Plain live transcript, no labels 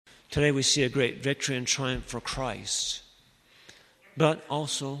Today we see a great victory and triumph for Christ, but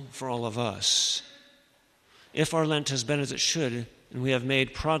also for all of us. If our Lent has been as it should, and we have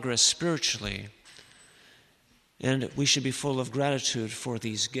made progress spiritually, and we should be full of gratitude for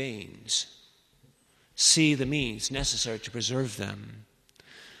these gains, see the means necessary to preserve them.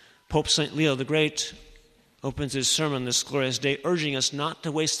 Pope St. Leo the Great opens his sermon this glorious day, urging us not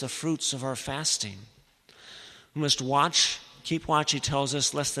to waste the fruits of our fasting. We must keep watch, he tells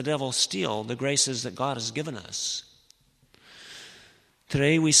us, lest the devil steal the graces that God has given us.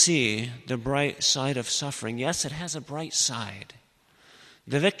 Today we see the bright side of suffering. Yes, it has a bright side.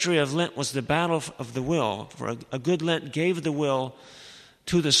 The victory of Lent was the battle of the will. For a good Lent gave the will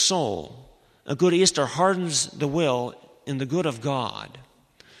to the soul. A good Easter hardens the will in the good of God.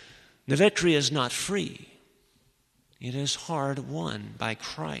 The victory is not free. It is hard won by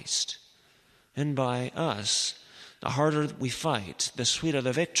Christ and by us. The harder we fight, the sweeter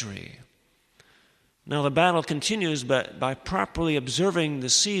the victory. Now the battle continues, but by properly observing the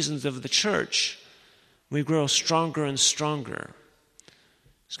seasons of the church, we grow stronger and stronger.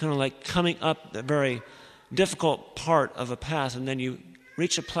 It's kind of like coming up the very difficult part of a path, and then you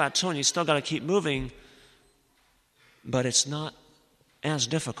reach a plateau and you still got to keep moving, but it's not as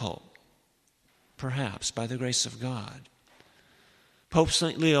difficult, perhaps, by the grace of God. Pope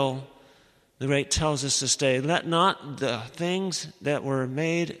St. Leo the Great tells us this day, let not the things that were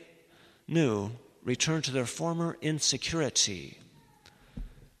made new return to their former insecurity.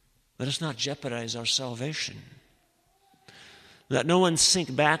 Let us not jeopardize our salvation. Let no one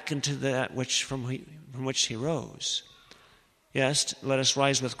sink back into that from which he rose. Yes, let us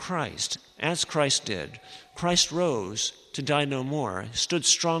rise with Christ, as Christ did. Christ rose to die no more, stood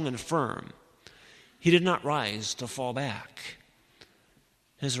strong and firm. He did not rise to fall back.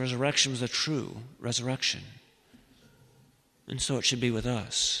 His resurrection was a true resurrection. And so it should be with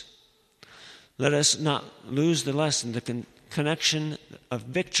us. Let us not lose the lesson, the connection of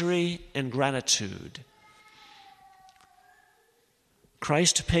victory and gratitude.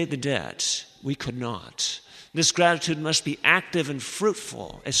 Christ paid the debt. We could not. This gratitude must be active and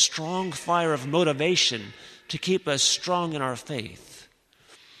fruitful, a strong fire of motivation to keep us strong in our faith.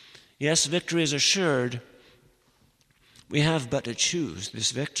 Yes, victory is assured. We have but to choose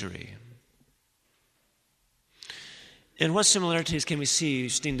this victory. And what similarities can we see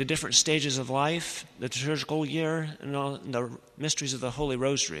between the different stages of life, the liturgical year, and all the mysteries of the Holy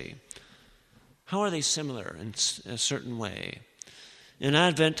Rosary? How are they similar in a certain way? In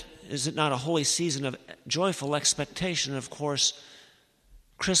Advent, is it not a holy season of joyful expectation? Of course,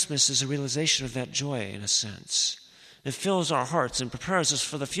 Christmas is a realization of that joy in a sense. It fills our hearts and prepares us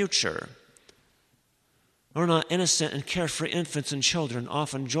for the future. We're not innocent and carefree infants and children,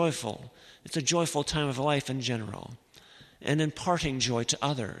 often joyful. It's a joyful time of life in general, and imparting joy to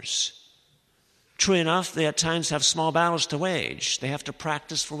others. True enough, they at times have small battles to wage. They have to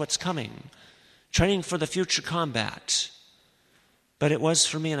practice for what's coming, training for the future combat. But it was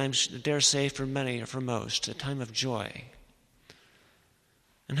for me, and I dare say for many or for most, a time of joy.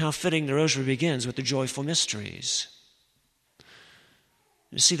 And how fitting the Rosary begins with the joyful mysteries.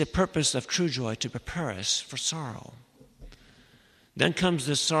 You see, the purpose of true joy to prepare us for sorrow. Then comes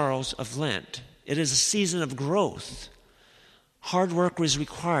the sorrows of Lent. It is a season of growth. Hard work is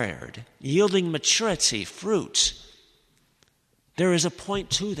required, yielding maturity, fruit. There is a point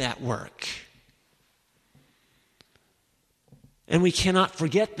to that work. And we cannot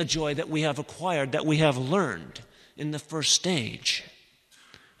forget the joy that we have acquired, that we have learned in the first stage,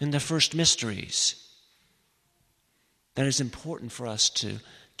 in the first mysteries. That is important for us to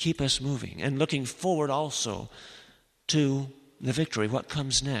keep us moving and looking forward also to the victory, what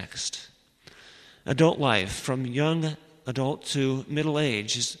comes next. Adult life, from young adult to middle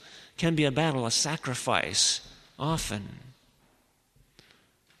age, can be a battle, a sacrifice, often.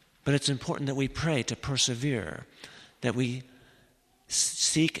 But it's important that we pray to persevere, that we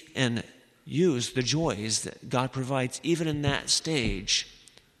seek and use the joys that God provides even in that stage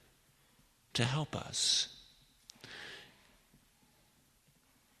to help us.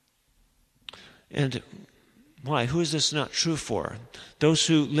 And why? Who is this not true for? Those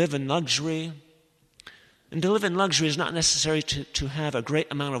who live in luxury. And to live in luxury is not necessary to have a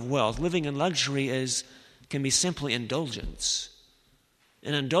great amount of wealth. Living in luxury can be simply indulgence.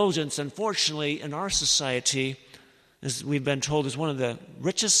 And indulgence, unfortunately, in our society, as we've been told, is one of the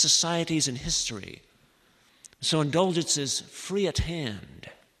richest societies in history. So indulgence is free at hand.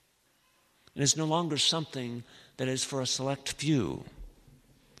 It is no longer something that is for a select few.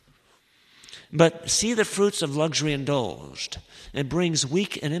 But see the fruits of luxury indulged. It brings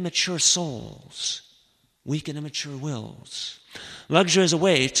weak and immature souls, weak and immature wills. Luxury is a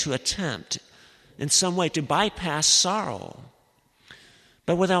way to attempt, in some way, to bypass sorrow.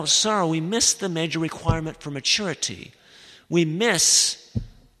 But without sorrow, we miss the major requirement for maturity. We miss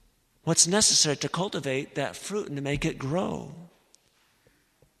what's necessary to cultivate that fruit and to make it grow.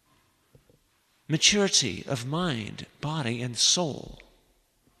 Maturity of mind, body, and soul.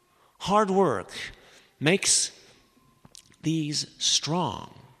 Hard work makes these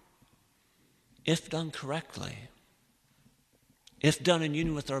strong, if done correctly, if done in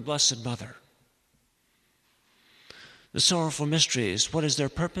union with our Blessed Mother. The sorrowful mysteries, what is their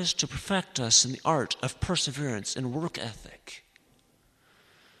purpose? To perfect us in the art of perseverance and work ethic.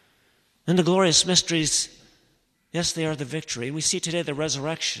 And the glorious mysteries, yes, they are the victory. And we see today the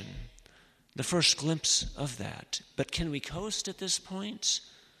resurrection, the first glimpse of that. But can we coast at this point?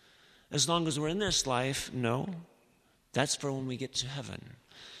 As long as we're in this life, no. That's for when we get to heaven.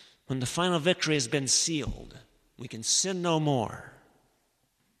 When the final victory has been sealed, we can sin no more.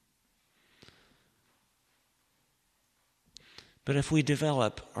 But if we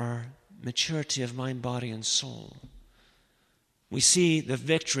develop our maturity of mind, body, and soul, we see the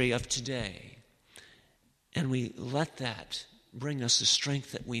victory of today, and we let that bring us the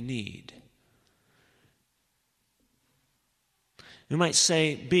strength that we need. We might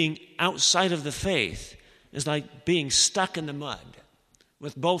say being outside of the faith is like being stuck in the mud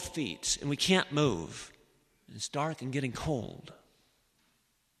with both feet, and we can't move. It's dark and getting cold.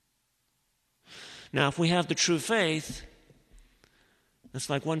 Now, if we have the true faith, it's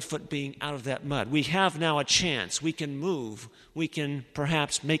like one foot being out of that mud. We have now a chance. We can move. We can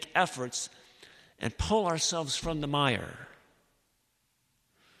perhaps make efforts and pull ourselves from the mire.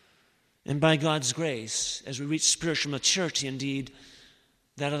 And by God's grace, as we reach spiritual maturity, indeed,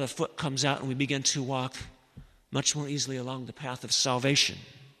 that other foot comes out and we begin to walk much more easily along the path of salvation.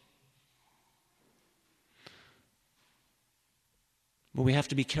 But we have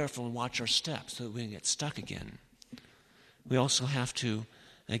to be careful and watch our steps so that we don't get stuck again. We also have to,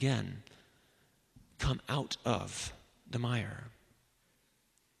 again, come out of the mire.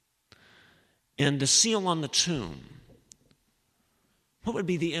 And the seal on the tomb, what would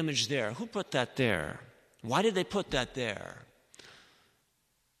be the image there? Who put that there? Why did they put that there?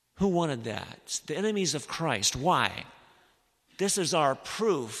 Who wanted that? The enemies of Christ. Why? This is our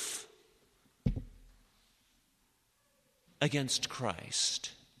proof against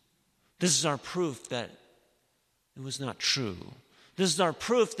Christ. This is our proof that it was not true. This is our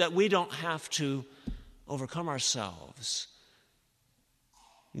proof that we don't have to overcome ourselves.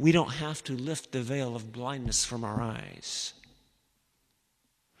 We don't have to lift the veil of blindness from our eyes.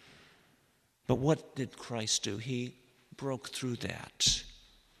 But what did Christ do? He broke through that.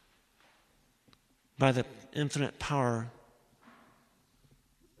 By the infinite power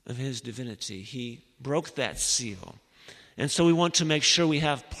of his divinity, he broke that seal. And so we want to make sure we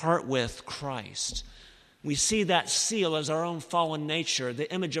have part with Christ. We see that seal as our own fallen nature,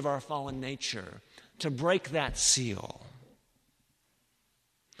 the image of our fallen nature, to break that seal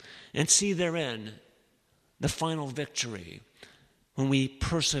and see therein the final victory when we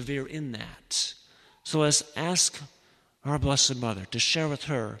persevere in that. So let's ask our Blessed Mother to share with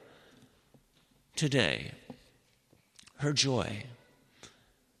her today her joy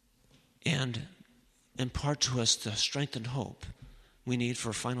and impart to us the strength and hope we need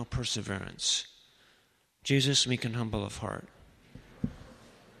for final perseverance. Jesus, meek and humble of heart,